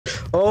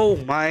Oh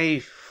my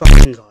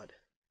fucking god.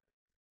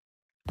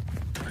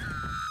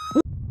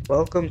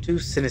 Welcome to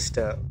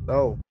Sinister.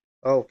 Oh,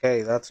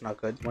 okay, that's not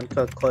good.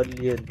 Monica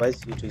cordially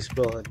invites you to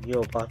explore her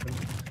new apartment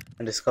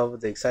and discover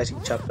the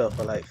exciting chapter of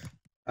her life.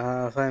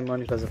 Find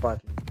Monica's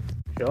apartment.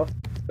 Sure. Do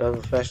you have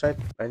a flashlight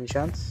by any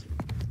chance?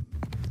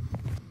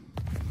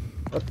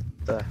 What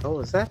the hell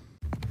is that?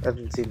 That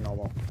doesn't seem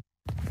normal.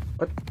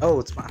 What?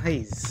 Oh, it's my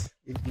eyes.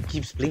 It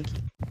keeps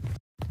blinking.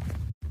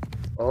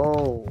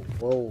 Oh,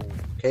 whoa,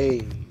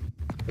 okay.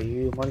 Are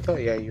you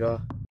Monica? Yeah, you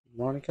are.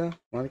 Monica?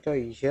 Monica, are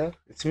you here?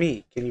 It's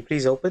me. Can you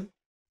please open?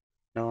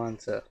 No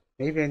answer.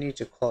 Maybe I need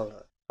to call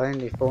her.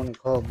 Find a phone and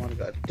call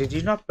Monica. Did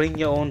you not bring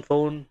your own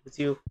phone with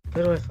you?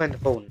 Where do I find a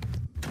phone?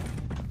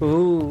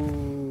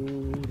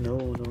 Ooh,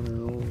 no.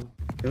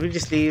 Can we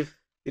just leave?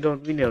 We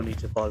don't need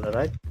to call her,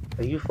 right?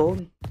 Are you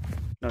phone?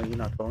 No, you're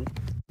not phone.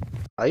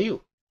 Are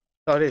you?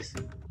 Oh, it is.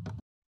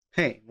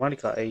 Hey,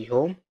 Monica, are you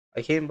home?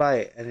 I came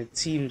by and it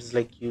seems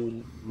like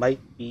you might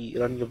be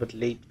running a bit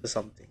late for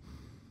something.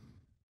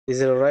 Is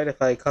it alright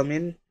if I come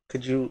in?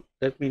 Could you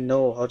let me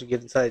know how to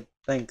get inside?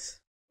 Thanks.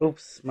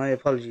 Oops, my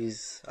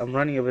apologies. I'm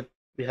running a bit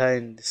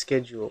behind the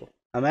schedule.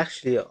 I'm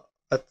actually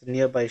at the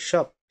nearby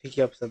shop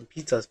picking up some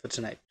pizzas for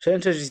tonight.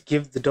 Shouldn't I just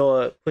give the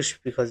door a push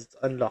because it's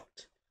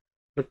unlocked?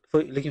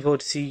 Looking forward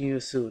to seeing you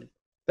soon.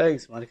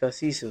 Thanks, Monica.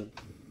 See you soon.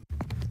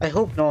 I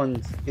hope no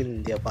one's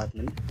in the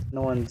apartment.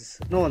 No one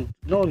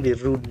be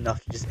rude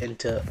enough to just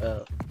enter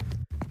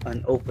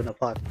an open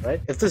apartment,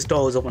 right? If this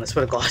door was open, I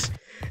swear to God,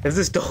 if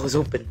this door was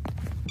open.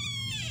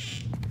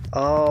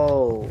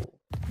 Oh,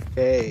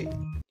 okay.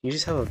 You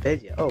just have a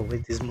bed here. Oh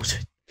wait, there's more to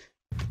it.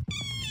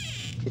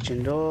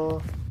 Kitchen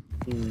door.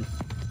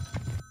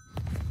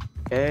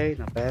 Okay,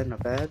 not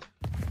bad.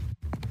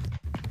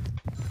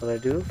 What do I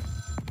do?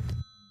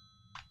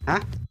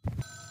 Huh?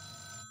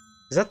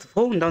 Is that the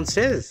phone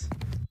downstairs?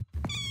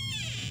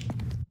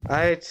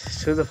 Alright,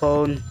 to the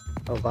phone.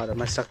 Oh god,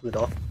 am I stuck in the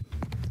door?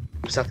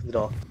 I'm stuck in the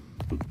door.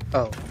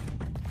 Oh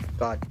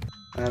god,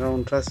 I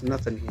don't trust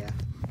nothing here.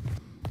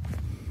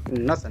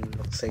 Nothing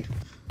looks safe.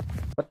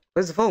 What?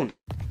 Where's the phone?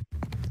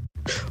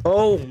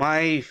 Oh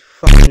my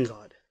fucking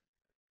god.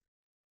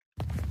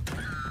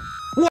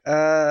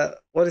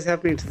 What is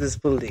happening to this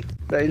building?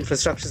 The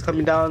infrastructure's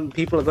coming down,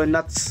 people are going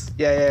nuts.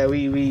 Yeah,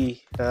 we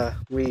really... The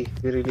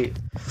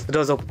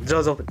door's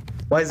open.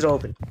 Why is it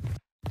open?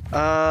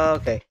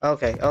 Okay.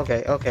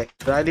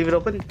 Did I leave it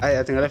open?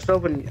 I think I left it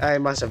open. I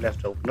must have left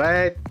it open,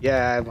 right?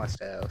 Yeah, I must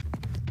have.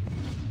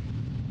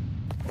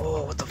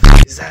 Oh, what the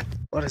fuck is that?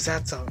 What is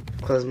that sound?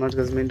 Close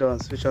Monica's main door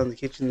and switch on the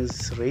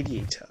kitchen's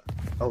radiator.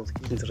 Oh, the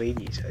kitchen's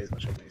radiator is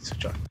what I need to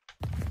switch on.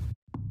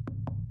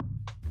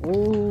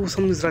 Oh,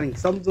 something's running.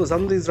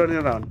 Something's running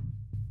around.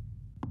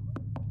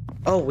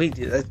 Oh wait,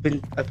 I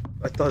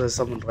thought there was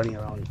someone running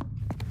around.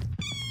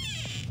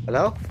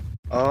 Hello?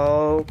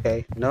 Oh,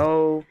 okay.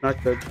 No,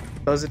 not good.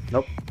 Close it.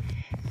 Nope.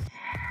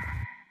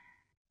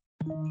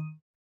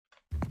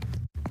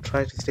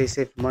 Try to stay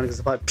safe from Monica's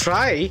apartment.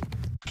 Try?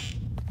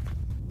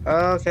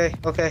 Okay.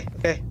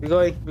 We're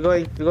going,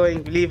 we're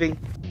leaving.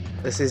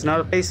 This is not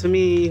a place for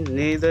me,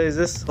 neither is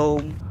this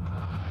home.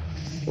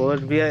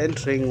 What we are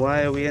entering,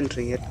 why are we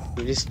entering it?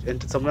 We just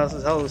entered someone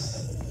else's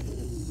house.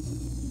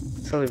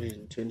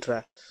 Television to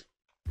interact.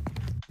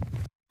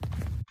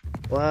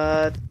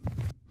 What?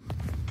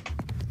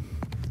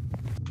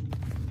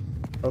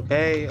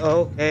 Okay.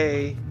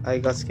 I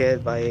got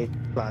scared by a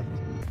plant.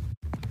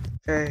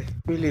 Okay,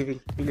 we're leaving.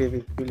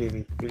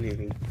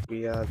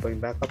 We are going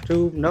back up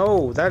to...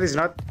 No, that is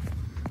not...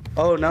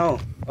 Oh no.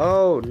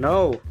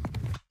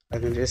 I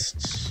can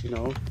just,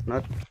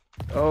 not...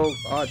 Oh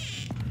god.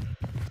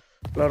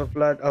 A lot of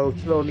blood. Oh,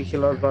 kill a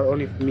lot of blood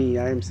only for me.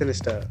 I am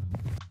sinister.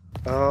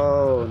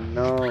 Oh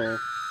no.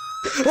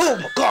 Oh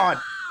my god!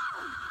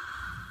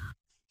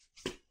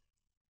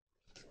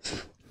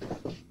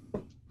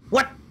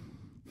 What?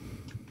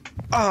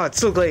 Oh, it's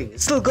still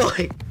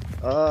going.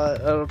 I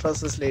don't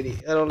trust this lady.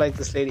 I don't like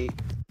this lady.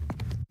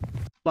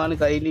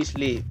 Monica, you need to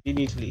leave.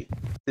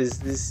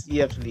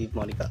 You have to leave,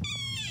 Monica.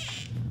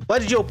 Why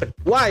did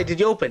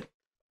you open?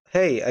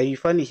 Hey, are you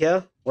finally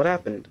here? What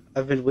happened?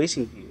 I've been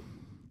waiting for you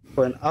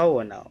for an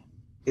hour now.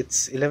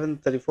 It's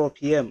 11:34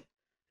 p.m.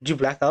 Did you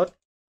black out?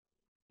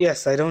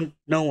 Yes, I don't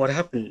know what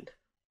happened.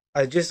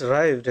 I just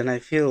arrived and I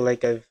feel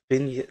like I've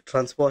been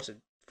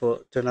transported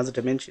to another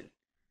dimension.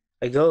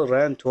 A girl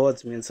ran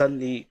towards me and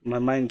suddenly my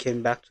mind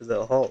came back to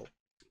the hall.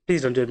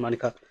 Please don't do it,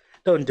 Monica.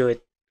 Don't do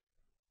it.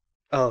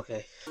 Oh,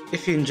 okay.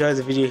 If you enjoyed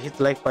the video, hit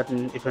the like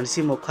button. If you want to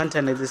see more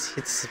content like this,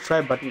 hit the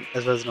subscribe button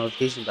as well as the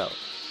notification bell.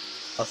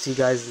 I'll see you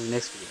guys in the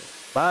next video.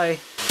 Bye.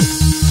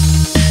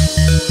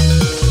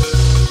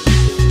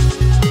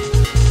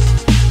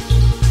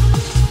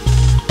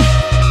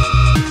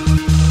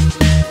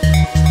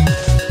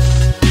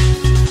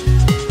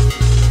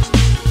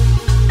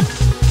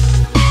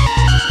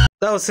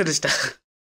 That was sinister.